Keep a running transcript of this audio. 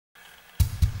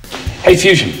Hey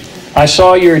Fusion, I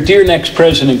saw your Dear Next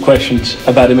President questions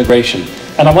about immigration,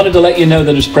 and I wanted to let you know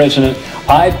that as president,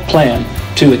 I plan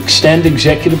to extend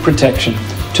executive protection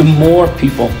to more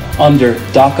people under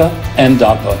DACA and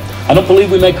DAPA. I don't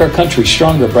believe we make our country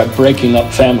stronger by breaking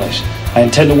up families. I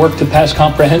intend to work to pass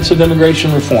comprehensive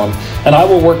immigration reform, and I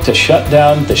will work to shut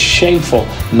down the shameful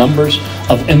numbers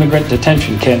of immigrant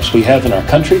detention camps we have in our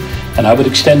country, and I would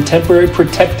extend temporary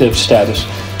protective status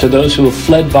to those who have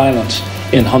fled violence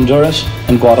in Honduras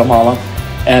and Guatemala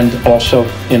and also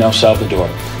in El Salvador.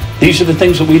 These are the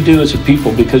things that we do as a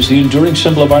people, because the enduring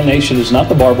symbol of our nation is not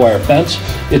the barbed wire fence,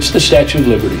 it's the Statue of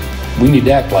Liberty. We need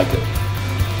to act like it.